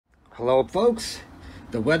Hello folks,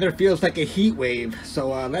 the weather feels like a heat wave, so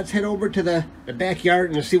let's head over to the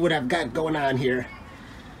backyard and see what I've got going on here.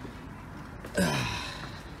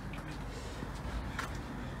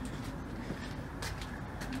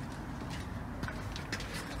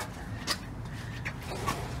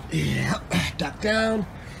 Yeah, duck down.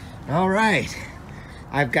 Alright,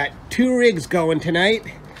 I've got 2 rigs going tonight.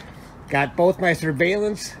 Got both my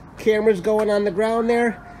surveillance cameras going on the ground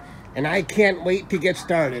there, and I can't wait to get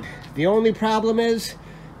started. The only problem is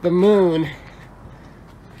the moon,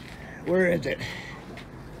 where is it?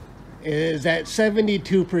 Is at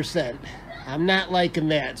 72%. I'm not liking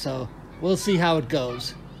that, so we'll see how it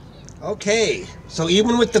goes. Okay, so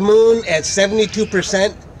even with the moon at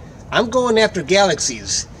 72%, I'm going after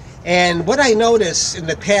galaxies. And what I noticed in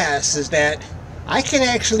the past is that I can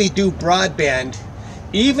actually do broadband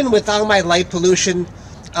even without my light pollution.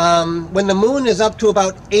 When the moon is up to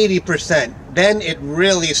about 80%, then it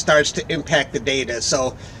really starts to impact the data.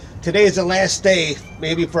 So today is the last day,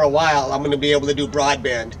 maybe for a while, I'm going to be able to do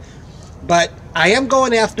broadband. But I am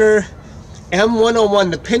going after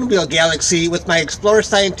M101, the Pinwheel Galaxy, with my Explorer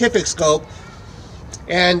Scientific scope,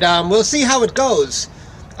 and we'll see how it goes.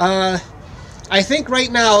 I think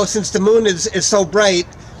right now, since the moon is so bright,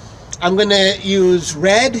 I'm going to use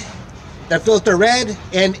red, the filter red,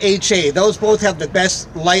 and HA. Those both have the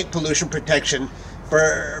best light pollution protection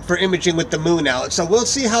for imaging with the moon out. So we'll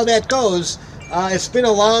see how that goes. It's been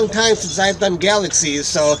a long time since I've done galaxies,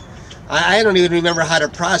 so I don't even remember how to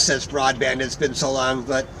process broadband. It's been so long,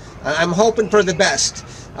 but I'm hoping for the best.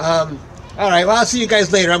 Alright, well, I'll see you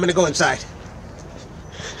guys later. I'm going to go inside.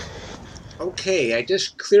 Okay, I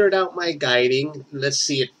just cleared out my guiding. Let's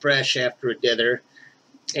see it fresh after a dither.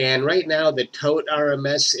 And right now the tote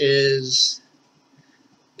RMS is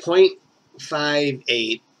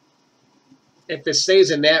 0.58. If it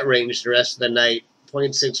stays in that range the rest of the night,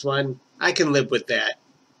 0.61, I can live with that.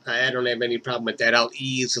 I don't have any problem with that. I'll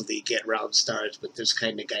easily get round stars with this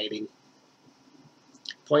kind of guiding.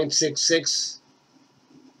 0.66.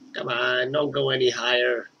 Come on, don't go any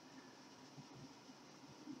higher.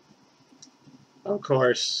 Of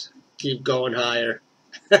course, keep going higher.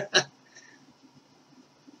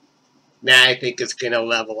 Nah, I think it's going to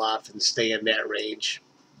level off and stay in that range.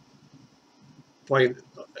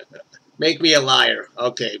 Make me a liar.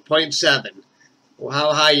 Okay, 0.7. Well,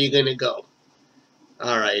 how high are you going to go?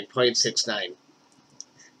 All right, 0.69.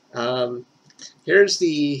 Here's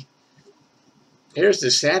the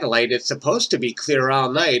satellite. It's supposed to be clear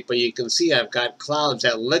all night, but you can see I've got clouds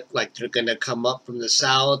that look like they're going to come up from the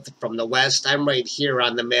south, from the west. I'm right here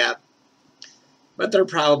on the map, but they're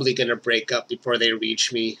probably going to break up before they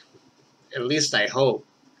reach me. At least I hope.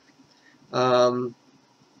 And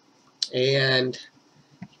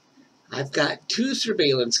I've got 2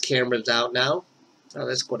 surveillance cameras out now. Oh,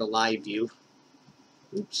 let's go to live view.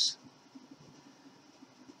 Oops.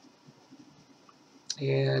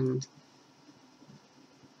 And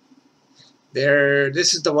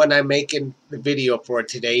this is the one I'm making the video for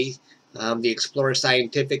today, the Explorer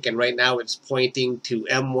Scientific, and right now it's pointing to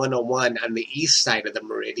M101 on the east side of the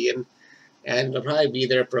meridian. And it'll probably be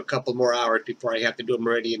there for a couple more hours before I have to do a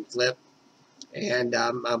meridian flip. And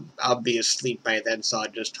I'll be asleep by then, so I'll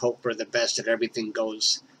just hope for the best that everything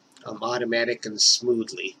goes automatic and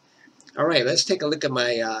smoothly. Alright, let's take a look at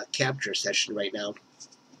my capture session right now.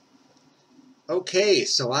 Okay,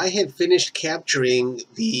 so I had finished capturing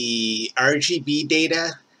the RGB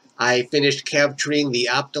data. I finished capturing the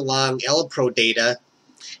Optolong L-Pro data.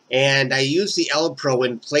 And I use the L-Pro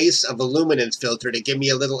in place of a luminance filter to give me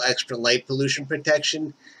a little extra light pollution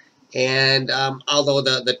protection. And although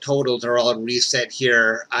the totals are all reset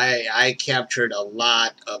here, I captured a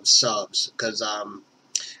lot of subs because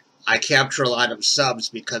I capture a lot of subs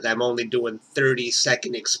because I'm only doing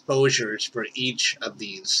 30-second exposures for each of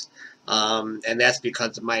these. And that's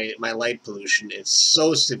because of my light pollution is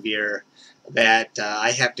so severe that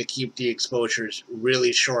I have to keep the exposures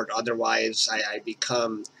really short. Otherwise, I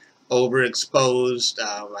become overexposed.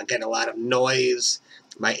 I get a lot of noise.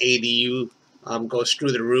 My ADU goes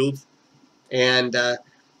through the roof, and I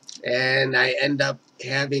end up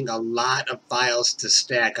having a lot of files to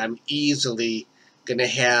stack. I'm easily gonna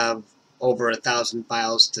have over 1,000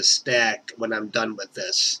 files to stack when I'm done with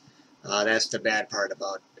this. That's the bad part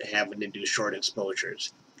about having to do short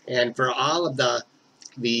exposures. And for all of the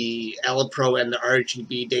L-Pro and the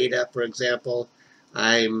RGB data, for example,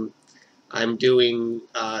 I'm doing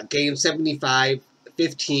gain 75,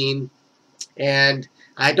 15, and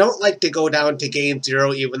I don't like to go down to gain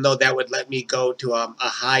 0, even though that would let me go to a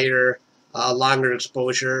higher, longer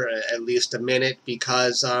exposure, at least a minute,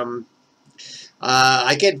 because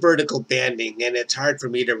I get vertical banding, and it's hard for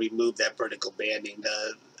me to remove that vertical banding.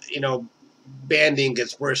 Banding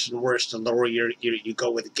gets worse and worse the lower you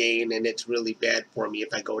go with gain, and it's really bad for me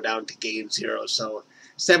if I go down to gain 0. So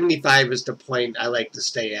 75 is the point I like to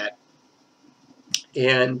stay at.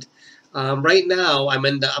 And right now I'm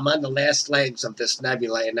on the last legs of this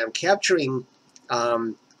nebula, and I'm capturing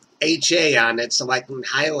HA on it so I can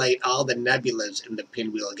highlight all the nebulas in the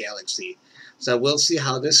Pinwheel Galaxy. So we'll see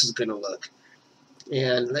how this is going to look.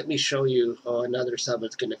 And let me show you another sub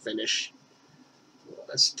is going to finish.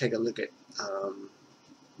 Let's take a look at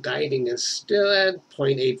guiding is still at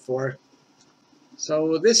 0.84.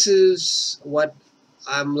 So this is what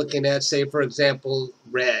I'm looking at, say for example,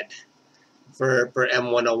 red for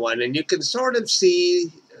M101, and you can sort of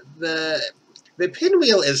see the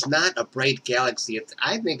Pinwheel is not a bright galaxy.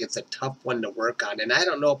 I think it's a tough one to work on, and I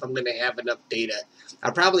don't know if I'm going to have enough data.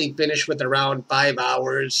 I'll probably finish with around 5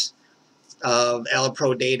 hours of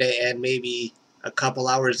L-Pro data and maybe a couple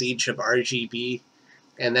hours each of RGB.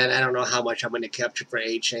 And then I don't know how much I'm going to capture for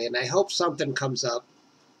HA, and I hope something comes up.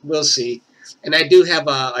 We'll see. And I do have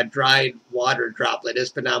a dried water droplet.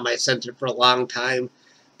 It's been on my sensor for a long time,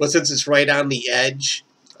 but since it's right on the edge,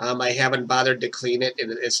 I haven't bothered to clean it,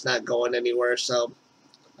 and it's not going anywhere. So,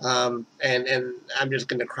 and I'm just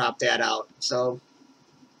going to crop that out. So,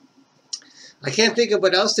 I can't think of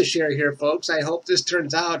what else to share here, folks. I hope this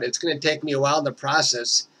turns out. It's going to take me a while to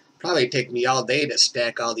process. Probably take me all day to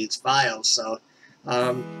stack all these files. So.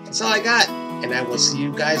 That's all I got, and I will see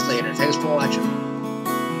you guys later. Thanks for watching.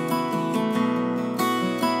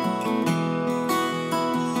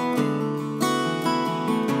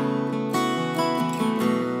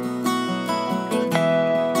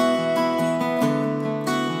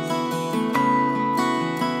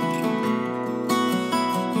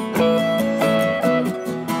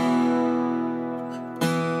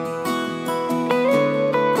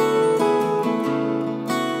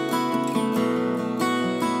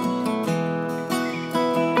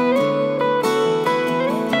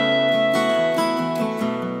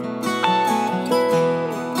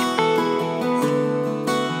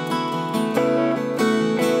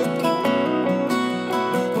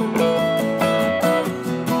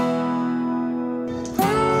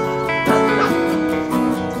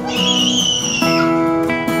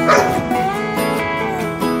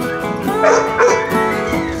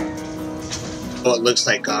 It looks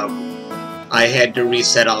like I had to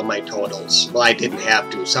reset all my totals. Well, I didn't have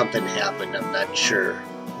to. Something happened. I'm not sure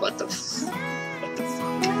what the